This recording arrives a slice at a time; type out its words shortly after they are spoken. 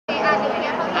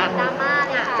ดราม่า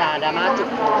เนี่ยจาดราม่าจุด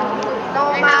โต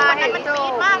มาวันนั้นมันปี๊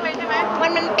ดมากเลยใช่ไหม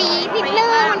มันปีนิดนึง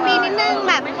มันปีนิดนึง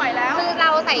แบบไม่ไหวแล้วคือเรา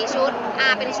ใส่ชุด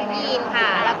เป็นชุดยีนค่ะ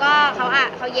แล้วก็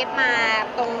เขาเย็บมา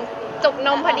ตรงจุกน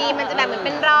มพอดีมันจะแบบเหมือนเ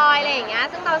ป็นรอยอะไรอย่างเงี้ย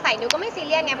ซึ่งเราใส่นิวก็ไม่ซีเ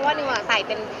รียสไงเพราะว่านิวใส่เ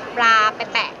ป็นบราไป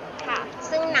แปะค่ะ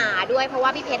ซึ่งหนาด้วยเพราะว่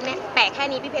าพี่เพชรไม่แปะแค่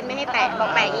นี้พี่เพชรไม่ให้แปะบอ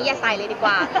กแปะอย่างนี้อย่าใส่เลยดีก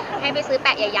ว่าให้ไปซื้อแป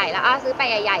ะใหญ่ๆแล้วซื้อแปะ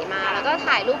ใหญ่ๆมาแล้วก็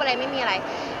ถ่ายรูปอะไรไม่มีอะไร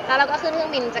แล้วเราก็ขึ้นเครื่อ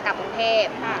งบินจะกลับกรุงเทพ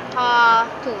พอ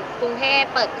ถึงกรุงเทพ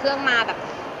เปิดเครื่องมาแบบ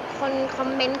คนคอม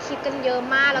เมนต์คลิปกันเยอะ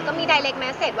มากแล้วก็มี direct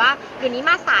message ว่าเดี๋ยวนี้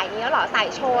มาสายนี้แล้วหรอสาย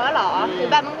โชว์แล้วหรอหรือ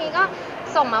แบบบางทีก็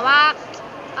ส่งมาว่า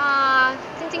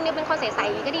จริงๆนิวเป็นคนใส่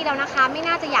ๆก็ดีแล้วนะคะไม่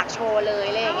น่าจะอยากโชว์เลย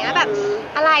อะไรอย่างเงี้ยแบบ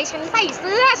อะไรฉันใส่เ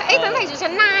สื้อฉันใส่ชุด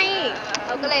ชั้นในเข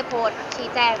าก็เลยโพสต์ชี้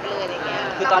แจงไปเลยอะไรเงี้ย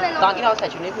คือตอนที่เราใส่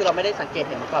ชุดนี้คือเราไม่ได้สังเกต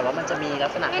เห็นมาก่อนว่ามันจะมีลั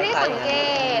กษณะไม่ได้สังเ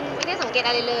กตอ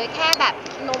ะไรเลยแค่แบบ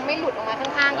นมไม่หลุดออกมาข้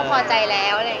างๆก็พอใจแล้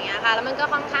วอะไรอย่างเงี้ยค่ะแล้วมันก็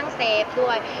ค่อนข้างเซฟด้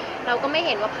วยเราก็ไม่เ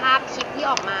ห็นว่าภาพคลิปที่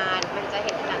ออกมามันจะเ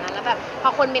ห็นขนาดนั้นแล้วแบบพอ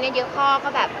คนเมนต์เยอะพ่อ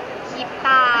ก็แบบคิด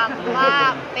ตามว่า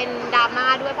เป็นดราม่า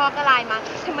ด้วยพ่อก็ไลน์มา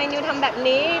ทำไมนิวทำแบบ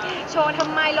นี้โชว์ท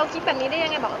ำไมเราคิดแบบนี้ได้ยั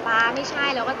งไงบอกป้าไม่ใช่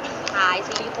เราก็ถ่าย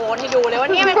ซิลิโคนให้ดูเลยว่า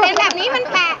เนี่ยมันเป็นแบบนี้มัน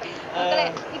แปะก็เลย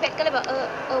พี่เป็ดก็เลยบอก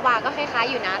ว่าก็คล้ายๆ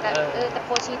อยู่นะแต่แต่โพ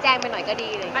ชี้แจงไปหน่อยก็ดี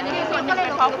เลยอันนี้ส่วนก็เลย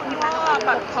เพราะคุณพ่อแ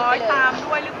บบคอยตาม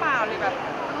ด้วยหรือเปล่าเลยแบบ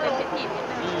เป็นผิด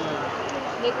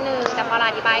นิดนึงแต่พอ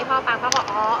อธิบายให้พ่อฟังพ่อบอก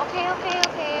โอเค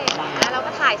แล้วเรา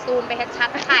ก็ถ่ายซูมไปชัด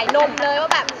ๆถ่ายนมเลยว่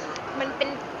าแบบมันเป็น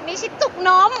ไม่ใช่จุกน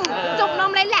ม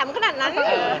ไรแหลมขนาดนั้น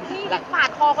ที่ปาด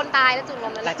คอคนตายแล้วจุกน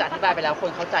มนั้นหลังจากอธิบายไปแล้วค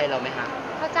นเข้าใจเราไหมคะ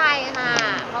เข้าใจค่ะ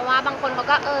เพราะว่าบางคนเขา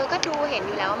ก็ก็ดูเห็นอ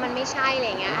ยู่แล้วว่ามันไม่ใช่อะไร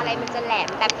เงี้ยอะไรมันจะแหลม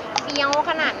แบบเฟี้ยว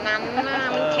ขนาดนั้นมั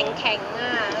นแข็ง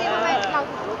ที่ทำไมเรา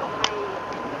ถึงรู้ออกไป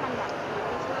ที่มันแบบไ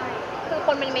ม่ใช่คือค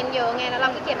นมันเมนเยอะไงแล้วเรา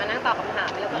ก็เกียดมานั่งตอบคำถาม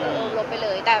แล้วก็ลบไปเล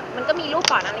ยแต่มันก็มีรูป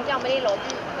ก่อนนั้นที่เราไม่ได้ลบ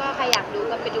ก็ใครอยากดู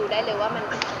ก็ไปดูได้เลยว่ามัน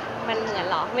เหมือน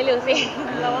หรอไม่รู้สิ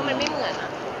เราว่ามันไม่เหมือน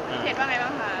เห็นว่าไงบ้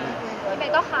างคะพี่เป็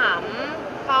นก็ข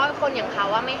ำเพราะคนอย่างเขา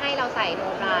ว่าไม่ให้เราใส่โน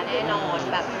บราแน่นอน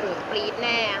แบบปรี๊ดแ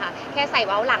น่ค่ะแค่ใส่เ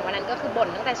ว้าหลังวันนั้นก็คือบ่น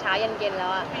ตั้งแต่เช้ายันเย็นแล้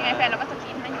วอะยังไงแฟนเราก็สก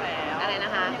รีนให้อยู่แล้วอะไรน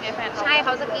ะคะยังไงแฟนใช่เข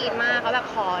าสกรีนมากเขาแบบ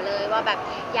ขอเลยว่าแบบ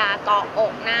อย่าเกาะอ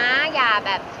กนะอย่าแ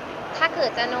บบถ้าเกิ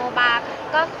ดจะโนบรา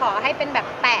ก็ขอให้เป็นแบบ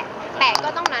แปะก็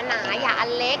ต้องหนาๆอย่าอั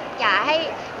นเล็กอย่าให้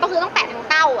ก็คือต้องแปะทั้ง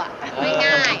เต้าอ่ะ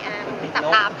ง่ายๆตับ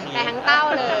แปะทั้งเต้า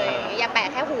เลยอย่าแปะ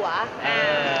แค่หัว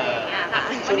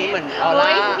ช่วงนี้เหมือนออร่า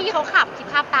พี่เขาขับคิด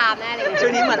ภาพตามแน่เลยช่ว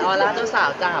งนี้เหมือนออร่าเจ้าสาว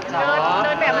จับเนาะเ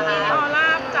ดินแบบนี้ออร่า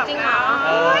จับจริงเหรอ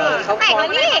เขาแต่งแล้ว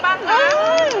นี่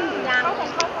ยังเข้า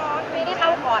คอร์สไม่ได้เข้า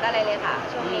คอร์สอะไรเลยค่ะ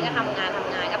ช่วงนี้ก็ทำงาน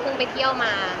ก็เพิ่งไปเที่ยวม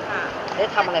าได้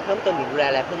ทำอะไรเพิ่มเติมหรือดูแล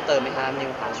อะไรเพิ่มเติมไหมคะนิ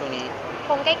วคะช่วงนี้ค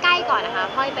งใกล้ๆก่อนนะคะ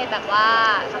ค่อยไปแบบว่า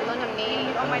ทำโน่นทำนี่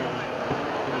เ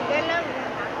ริ่ม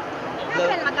ถ้า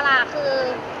เป็นมกราคือ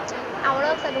เอาเ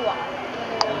ลิกสะดวก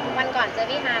วันก่อนเจอ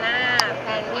พี่ฮาน่าแฟ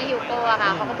นพี่ยูโก้อะค่ะ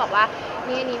เขาก็บอกว่า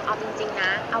นี่นิมเอาจริงๆน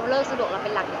ะเอาเลิกสะดวกเราเ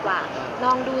ป็นหลักดีกว่าล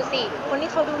องดูสิคนที่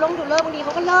เขาดูเลิกบางทีเข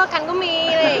าก็เลิกกันก็มี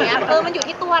อะไรอย่างเงี้ยมันอยู่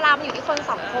ที่ตัวเรามันอยู่ที่คน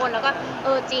สองคนแล้วก็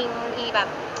จริงบางทีแบบ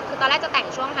คือตอนแรกจะแต่ง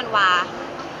ช่วงธันวา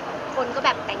คนก็แบ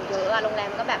บแต่งเยอะอะโรงแร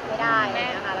มก็แบบไม่ได้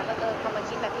นะคะแล้วก็พอมา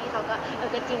คิดแบบพี่เขาก็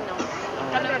ก็จริงเนาะ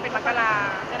ก็เลยเป็นมกรา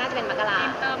ก็น่าจะเป็นมกรา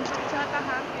เติมชุดเชิ้ตนะ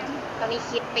คะตอนนี้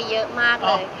คิดไปเยอะมากเ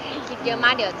ลยคิดเยอะมา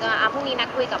กเดี๋ยวจะพรุ่งนี้นัด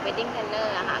คุยกับ wedding planner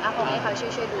อะค่ะก็คงให้เขาช่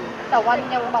วยดูแต่วัน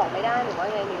ยังบอกไม่ได้หรือว่า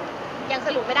ไงนิวยังส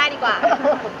รุปไม่ได้ดีกว่า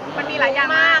มันมีหลายอย่าง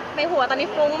มากในหัวตอนนี้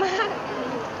ฟุ้งมาก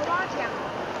เพราะว่าอย่าง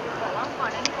บอกว่าก่อน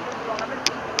หน้านี้เขาดูดวงแล้วเป็น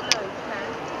ปีเลยใช่ไหม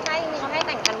ใช่จริงๆเขาให้แ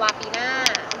ต่งกันวาปีหน้า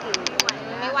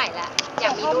ไม่ไหวแล้วอยา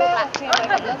กมีลูกละเ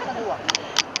รื่องสะด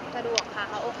วกค่ะ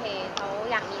เขาโอเคเขา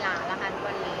อยากมีหลานแล้วค่ะ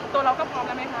วันนี้ตัวเราก็พร้อมแ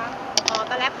ล้วไหมคะ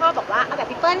ตอนแรกพ่อบอกว่าเอาแบบ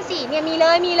พี่เปิ้ลสิเนี่ยมีเล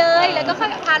ยแล้วก็ค่อย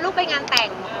พาลูกไปงานแต่ง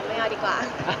ไม่เอาดีกว่า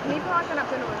นี่พ่อสนับ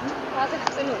ส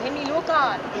นุนให้มีลูกก่อ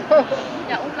น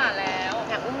อยากอุ้มหลานแล้ว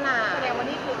อยากอุ้มหลานแสดงว่า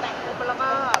นี่คือแต่งปุ๊บแล้วก็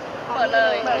เปิดเล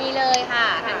ยมีเลยค่ะ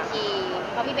ทันที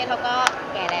เพราะพี่เบสเขาก็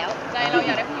แก่แล้วใจเราอ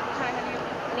ยากได้ผู้หญิงผู้ชายคะ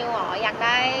นิวอยากไ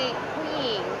ด้ผู้ห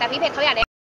ญิงแต่พี่เพชรเขาอยากได้